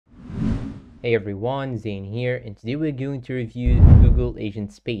Hey everyone, Zane here, and today we're going to review Google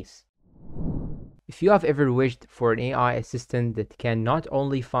Agentspace. If you have ever wished for an AI assistant that can not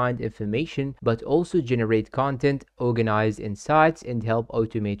only find information but also generate content, organize insights, and help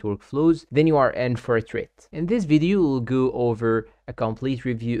automate workflows, then you are in for a treat. In this video, we'll go over a complete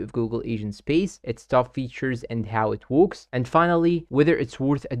review of Google Agentspace, its top features and how it works, and finally, whether it's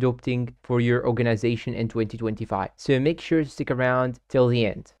worth adopting for your organization in 2025. So make sure to stick around till the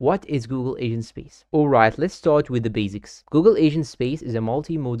end. What is Google Agentspace? Alright, let's start with the basics. Google Agentspace is a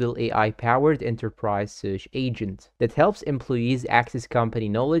multimodal AI-powered enterprise search agent that helps employees access company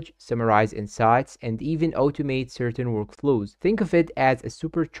knowledge, summarize insights, and even automate certain workflows. Think of it as a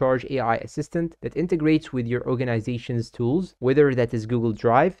supercharged AI assistant that integrates with your organization's tools, whether that is Google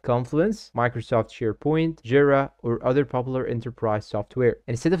Drive, Confluence, Microsoft SharePoint, Jira, or other popular enterprise software.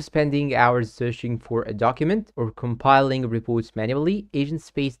 Instead of spending hours searching for a document or compiling reports manually,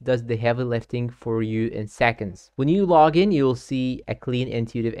 Agentspace does the heavy lifting for you in seconds. When you log in, you'll see a clean,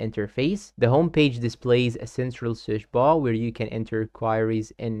 intuitive interface. The homepage displays a central search bar where you can enter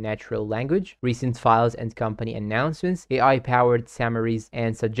queries in natural language, recent files and company announcements, AI-powered summaries,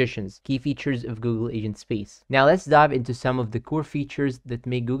 and suggestions. Key features of Google Agentspace. Now let's dive into some of the core features that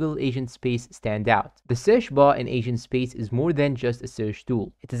make Google Agentspace stand out. The search bar in Agentspace is more than just a search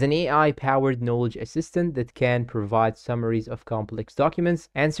tool. It is an AI-powered knowledge assistant that can provide summaries of complex documents,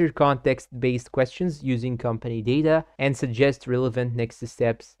 answer context-based questions using company data, and suggest relevant next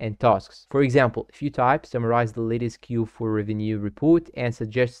steps and tasks. For example, if you type summarize the latest Q4 revenue report and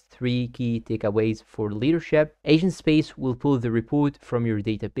suggest 3 key takeaways for leadership, Agentspace will pull the report from your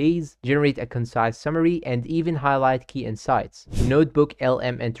database, generate a concise summary, and even highlight key insights. Notebook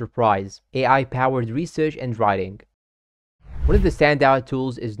LM Enterprise, AI-powered research and writing. One of the standout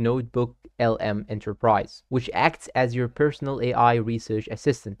tools is Notebook LM Enterprise, which acts as your personal AI research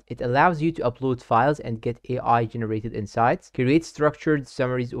assistant. It allows you to upload files and get AI-generated insights, create structured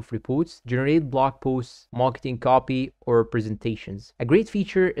summaries of reports, generate blog posts, marketing copy, or presentations. A great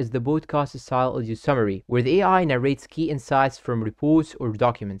feature is the podcast-style audio summary, where the AI narrates key insights from reports or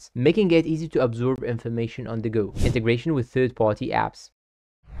documents, making it easy to absorb information on the go. Integration with third-party apps.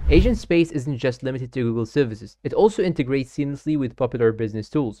 Agentspace isn't just limited to Google services. It also integrates seamlessly with popular business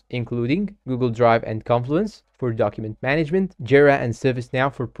tools, including Google Drive and Confluence for document management, Jira and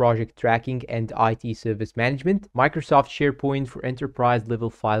ServiceNow for project tracking and IT service management, Microsoft SharePoint for enterprise-level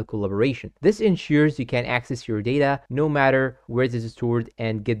file collaboration. This ensures you can access your data no matter where it is stored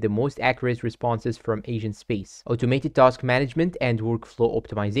and get the most accurate responses from Agentspace. Automated task management and workflow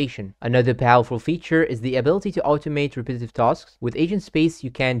optimization. Another powerful feature is the ability to automate repetitive tasks. With Agentspace,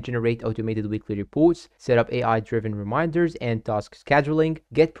 you can generate automated weekly reports, set up AI-driven reminders and task scheduling,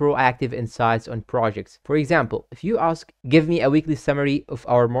 get proactive insights on projects. For example, if you ask, give me a weekly summary of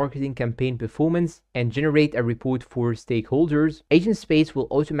our marketing campaign performance and generate a report for stakeholders, Agentspace will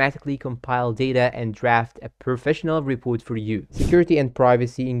automatically compile data and draft a professional report for you. Security and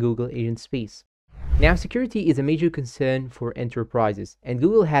privacy in Google Agentspace. Now, security is a major concern for enterprises, and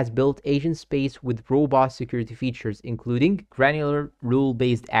Google has built Agentspace with robust security features, including granular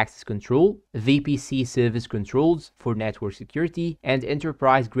rule-based access control, VPC service controls for network security, and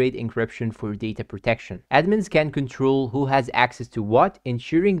enterprise-grade encryption for data protection. Admins can control who has access to what,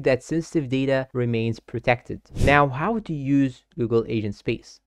 ensuring that sensitive data remains protected. Now, how to use Google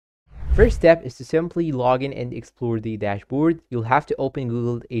Agentspace? First step is to simply log in and explore the dashboard. You'll have to open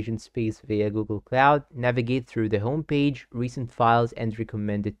Google Agentspace via Google Cloud, navigate through the homepage, recent files, and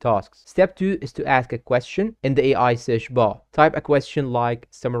recommended tasks. Step 2 is to ask a question in the AI search bar. Type a question like,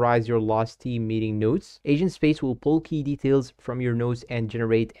 summarize your last team meeting notes. Agentspace will pull key details from your notes and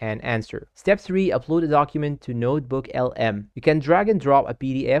generate an answer. Step 3, upload a document to Notebook LM. You can drag and drop a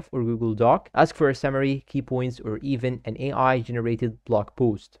PDF or Google Doc, ask for a summary, key points, or even an AI-generated blog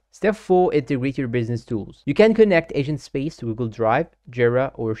post. Step 4, integrate your business tools. You can connect Agentspace to Google Drive,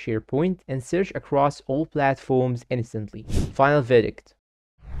 Jira, or SharePoint and search across all platforms instantly. Final verdict.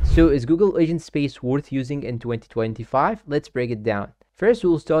 So is Google Agentspace worth using in 2025? Let's break it down. First,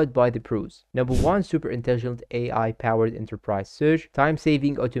 we'll start by the pros. Number 1, super intelligent AI-powered enterprise search,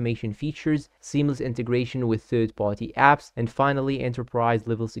 time-saving automation features, seamless integration with third-party apps, and finally,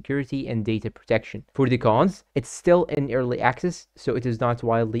 enterprise-level security and data protection. For the cons, it's still in early access, so it is not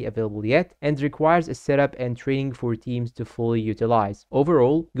widely available yet, and requires a setup and training for teams to fully utilize.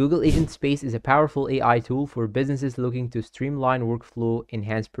 Overall, Google Agentspace is a powerful AI tool for businesses looking to streamline workflow,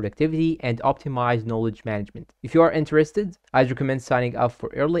 enhance productivity, and optimize knowledge management. If you are interested, I'd recommend signing up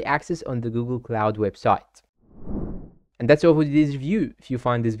for early access on the Google Cloud website. And that's all for today's review. If you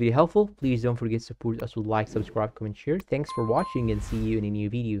find this video helpful, please don't forget to support us with like, subscribe, comment, share. Thanks for watching and see you in a new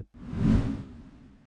video.